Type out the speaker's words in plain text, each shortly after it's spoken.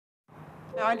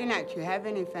I didn't actually have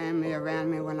any family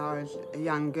around me when I was a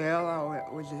young girl.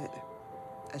 I was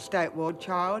a state ward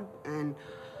child, and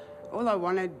all I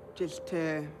wanted just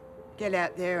to get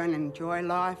out there and enjoy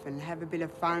life and have a bit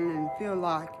of fun and feel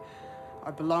like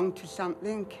I belonged to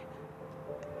something.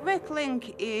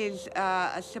 RecLink is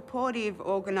a supportive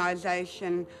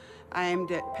organisation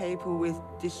aimed at people with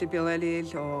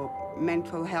disabilities or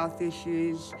mental health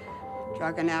issues,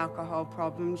 drug and alcohol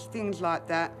problems, things like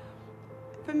that.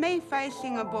 For me,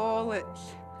 facing a ball,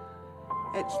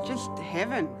 it's just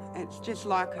heaven. It's just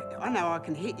like, I know I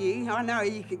can hit you. I know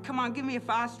you can, come on, give me a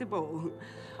faster ball.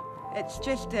 It's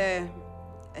just a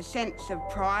sense of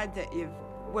pride that you've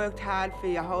worked hard for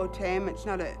your whole team. It's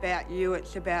not about you,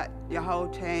 it's about your whole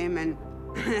team. And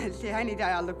it's the only day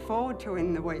I look forward to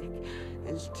in the week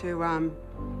is to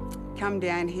come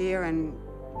down here and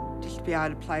just be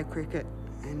able to play cricket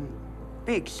and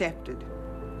be accepted.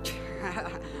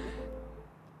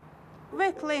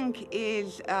 RecLink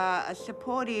is a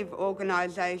supportive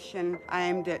organisation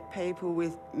aimed at people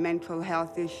with mental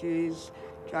health issues,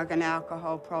 drug and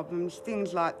alcohol problems,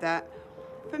 things like that.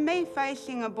 For me,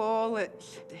 facing a ball,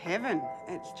 it's heaven.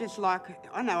 It's just like,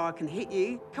 I know I can hit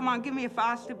you. Come on, give me a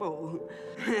faster ball.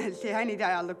 It's the only day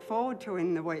I look forward to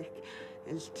in the week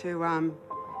is to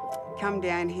come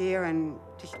down here and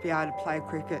just be able to play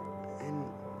cricket and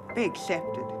be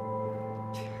accepted.